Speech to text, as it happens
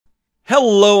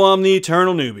Hello, I'm the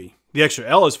Eternal Newbie. The extra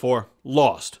L is for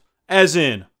lost. As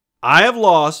in, I have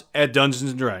lost at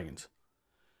Dungeons & Dragons.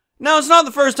 Now, it's not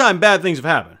the first time bad things have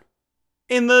happened.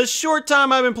 In the short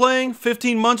time I've been playing,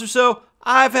 15 months or so,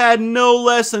 I've had no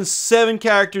less than 7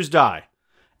 characters die.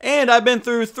 And I've been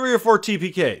through 3 or 4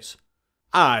 TPKs.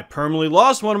 I permanently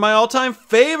lost one of my all-time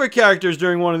favorite characters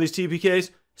during one of these TPKs,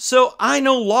 so I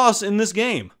know loss in this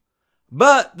game.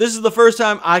 But this is the first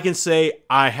time I can say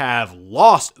I have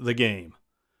lost the game.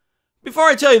 Before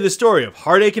I tell you the story of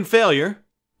heartache and failure,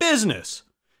 business.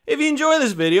 If you enjoy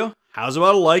this video, how's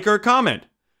about a like or a comment?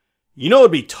 You know what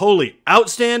would be totally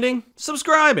outstanding?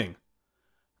 Subscribing.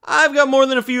 I've got more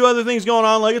than a few other things going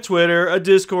on like a Twitter, a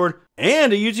Discord,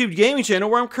 and a YouTube gaming channel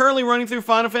where I'm currently running through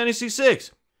Final Fantasy VI.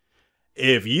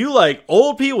 If you like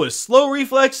old people with slow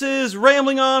reflexes,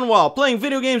 rambling on while playing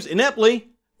video games ineptly,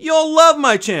 you'll love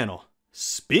my channel.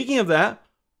 Speaking of that,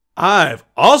 I've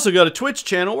also got a Twitch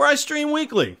channel where I stream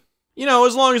weekly. You know,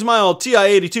 as long as my old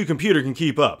TI-82 computer can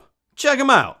keep up. Check them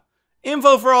out.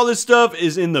 Info for all this stuff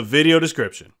is in the video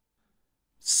description.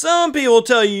 Some people will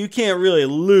tell you can't really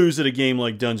lose at a game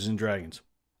like Dungeons & Dragons.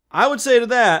 I would say to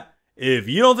that, if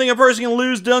you don't think a person can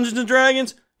lose Dungeons &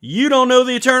 Dragons, you don't know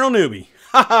the Eternal Newbie.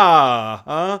 Ha ha,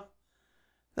 huh?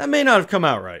 That may not have come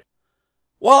out right.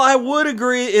 While I would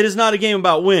agree it is not a game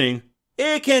about winning,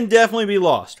 it can definitely be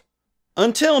lost.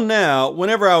 Until now,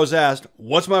 whenever I was asked,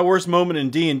 what's my worst moment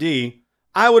in D&D,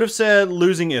 I would have said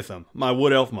losing Itham, my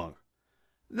Wood Elf monk.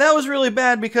 That was really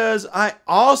bad because I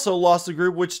also lost the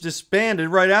group which disbanded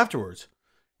right afterwards.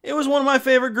 It was one of my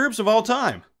favorite groups of all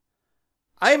time.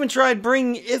 I even tried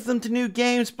bringing Itham to new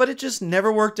games, but it just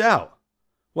never worked out.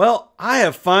 Well, I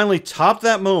have finally topped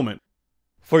that moment.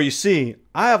 For you see,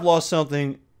 I have lost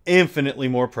something infinitely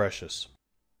more precious.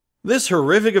 This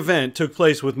horrific event took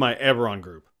place with my Eberron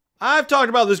group. I've talked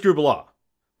about this group a lot.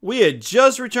 We had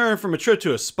just returned from a trip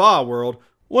to a spa world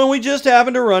when we just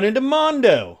happened to run into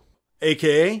Mondo,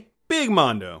 aka Big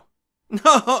Mondo.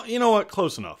 No, you know what?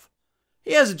 Close enough.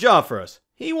 He has a job for us.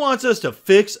 He wants us to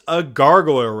fix a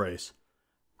gargoyle race.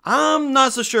 I'm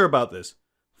not so sure about this.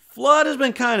 Flood has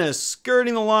been kind of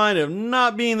skirting the line of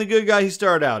not being the good guy he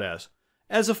started out as.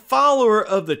 As a follower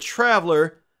of the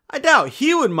Traveler, I doubt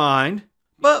he would mind,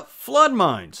 but Flood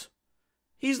minds.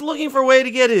 He's looking for a way to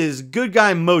get his good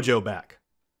guy mojo back.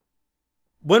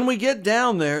 When we get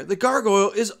down there, the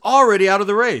gargoyle is already out of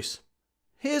the race.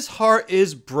 His heart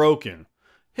is broken.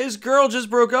 His girl just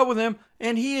broke up with him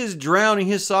and he is drowning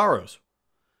his sorrows.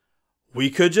 We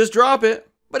could just drop it,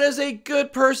 but as a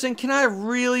good person, can I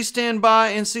really stand by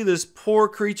and see this poor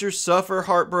creature suffer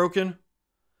heartbroken?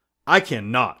 I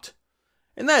cannot.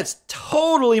 And that's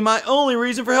totally my only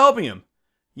reason for helping him.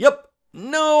 Yep,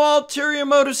 no ulterior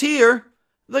motives here.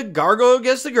 The gargoyle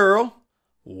gets the girl,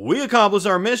 we accomplish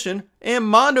our mission, and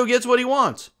Mondo gets what he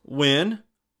wants. Win,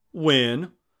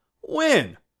 win,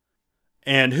 win.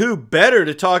 And who better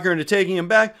to talk her into taking him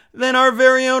back than our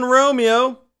very own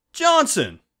Romeo,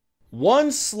 Johnson?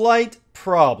 One slight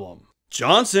problem.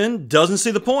 Johnson doesn't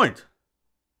see the point.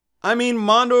 I mean,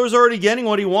 Mondo is already getting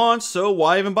what he wants, so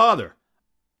why even bother?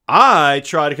 I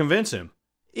try to convince him,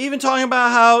 even talking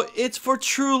about how it's for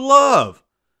true love.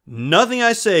 Nothing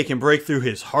I say can break through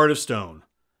his heart of stone.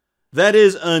 That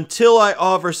is, until I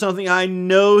offer something I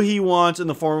know he wants in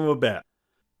the form of a bet.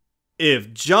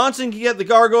 If Johnson can get the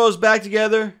gargoyles back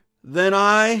together, then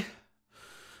I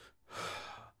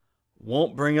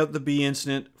won't bring up the bee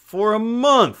incident for a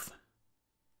month.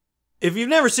 If you've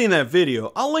never seen that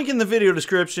video, I'll link in the video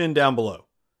description down below.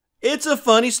 It's a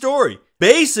funny story.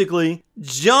 Basically,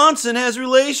 Johnson has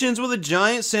relations with a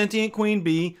giant sentient queen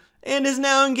bee and is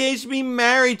now engaged to be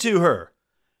married to her.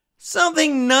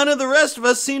 Something none of the rest of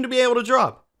us seem to be able to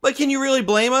drop. But can you really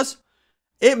blame us?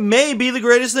 It may be the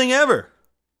greatest thing ever.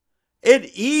 It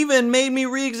even made me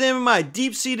re-examine my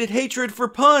deep-seated hatred for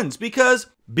puns because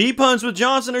bee puns with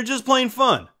Johnson are just plain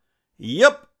fun.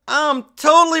 Yep, I'm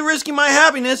totally risking my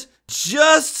happiness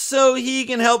just so he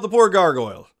can help the poor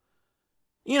gargoyles.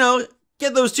 You know,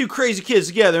 get those two crazy kids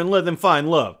together and let them find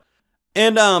love.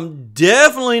 And I'm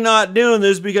definitely not doing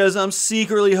this because I'm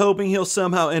secretly hoping he'll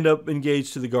somehow end up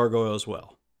engaged to the gargoyle as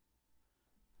well.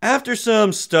 After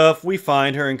some stuff, we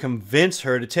find her and convince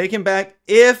her to take him back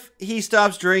if he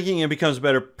stops drinking and becomes a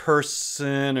better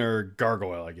person or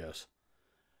gargoyle, I guess.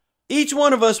 Each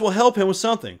one of us will help him with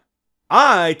something.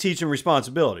 I teach him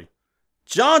responsibility.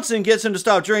 Johnson gets him to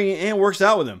stop drinking and works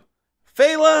out with him.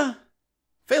 Fela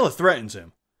threatens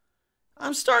him.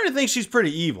 I'm starting to think she's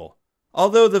pretty evil.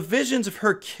 Although the visions of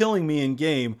her killing me in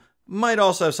game might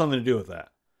also have something to do with that.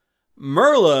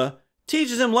 Merla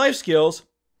teaches him life skills,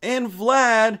 and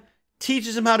Vlad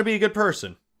teaches him how to be a good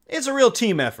person. It's a real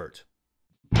team effort.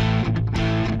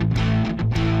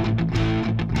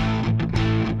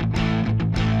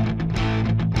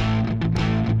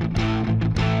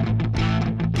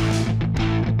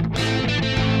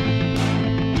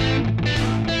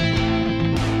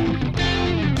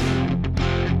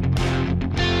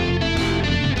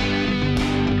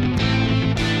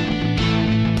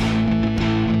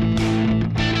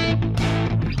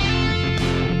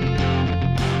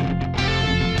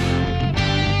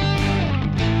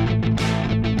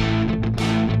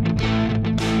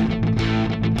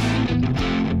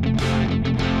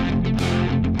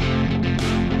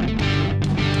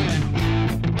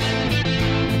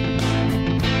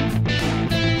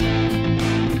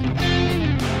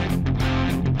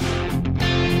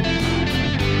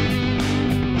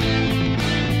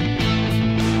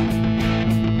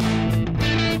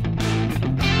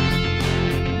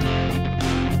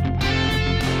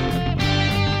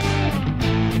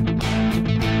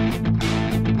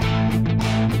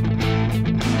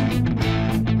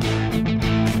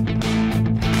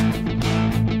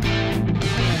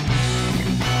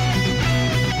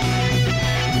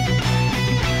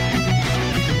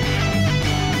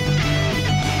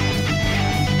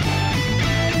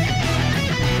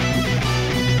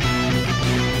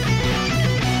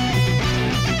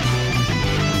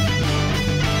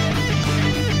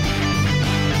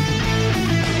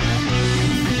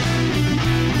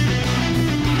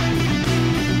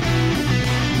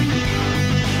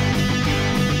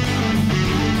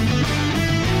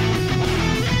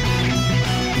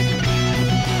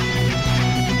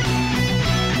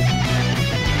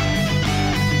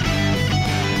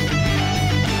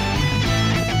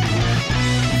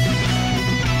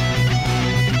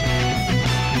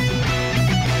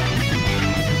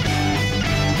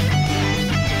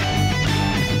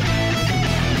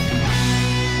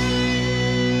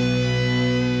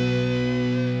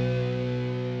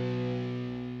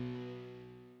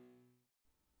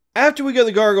 After we got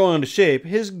the gargoyle into shape,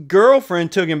 his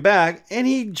girlfriend took him back and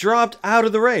he dropped out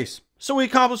of the race. So we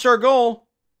accomplished our goal,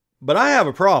 but I have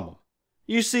a problem.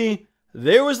 You see,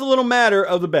 there was the little matter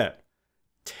of the bet.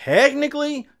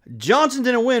 Technically, Johnson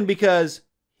didn't win because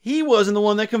he wasn't the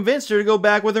one that convinced her to go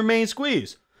back with her main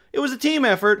squeeze. It was a team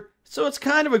effort, so it's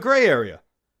kind of a gray area.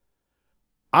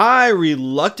 I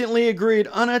reluctantly agreed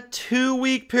on a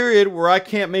 2-week period where I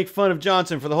can't make fun of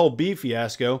Johnson for the whole beef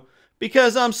fiasco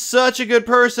because I'm such a good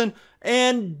person,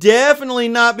 and definitely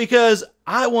not because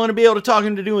I want to be able to talk him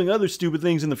into doing other stupid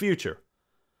things in the future.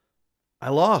 I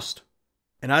lost,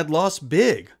 and I'd lost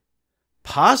big.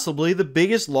 Possibly the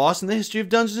biggest loss in the history of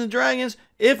Dungeons & Dragons,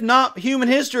 if not human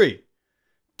history.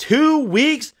 2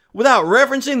 weeks without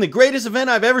referencing the greatest event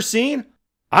I've ever seen?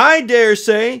 I dare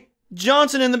say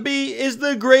Johnson and the Bee is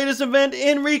the greatest event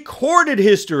in recorded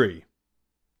history.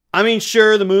 I mean,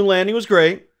 sure, the moon landing was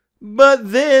great,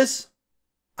 but this...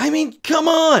 I mean, come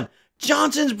on!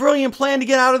 Johnson's brilliant plan to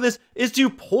get out of this is to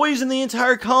poison the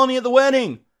entire colony at the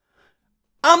wedding.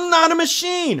 I'm not a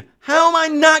machine! How am I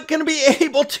not going to be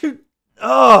able to...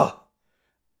 I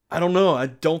don't know. I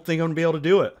don't think I'm going to be able to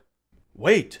do it.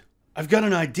 Wait, I've got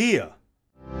an idea.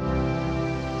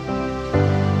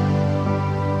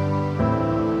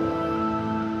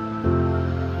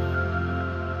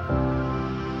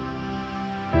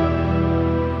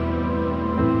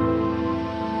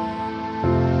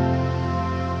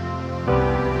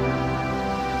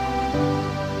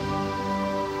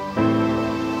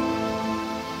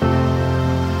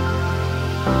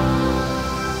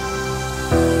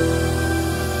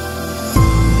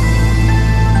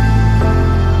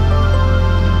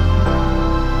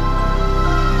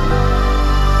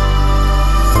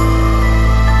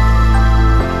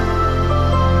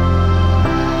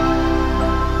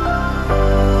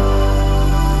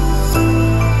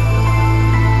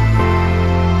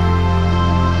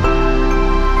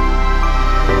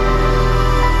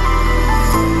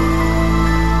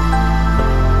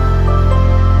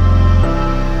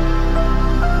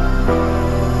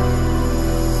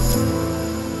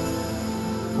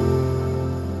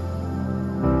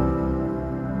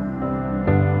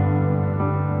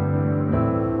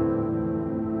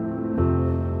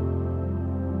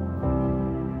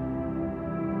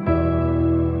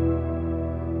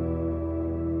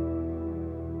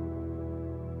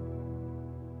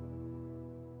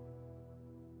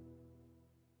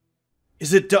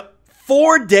 Is it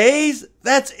 4 days?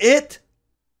 That's it?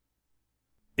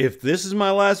 If this is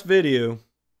my last video,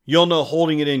 you'll know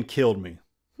holding it in killed me.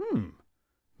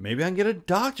 Maybe I can get a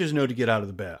doctor's note to get out of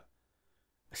the bet.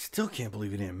 I still can't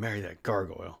believe he didn't marry that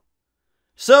gargoyle.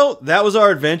 So, that was our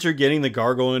adventure getting the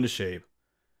gargoyle into shape.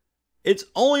 It's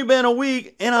only been a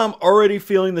week and I'm already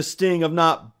feeling the sting of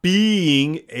not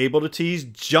being able to tease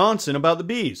Johnson about the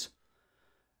bees.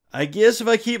 I guess if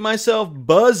I keep myself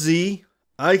buzzy,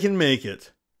 I can make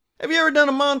it. Have you ever done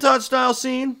a montage style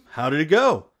scene? How did it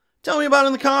go? Tell me about it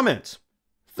in the comments.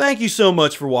 Thank you so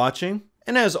much for watching,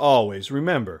 and as always,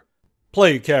 remember,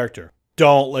 play your character.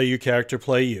 Don't let your character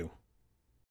play you.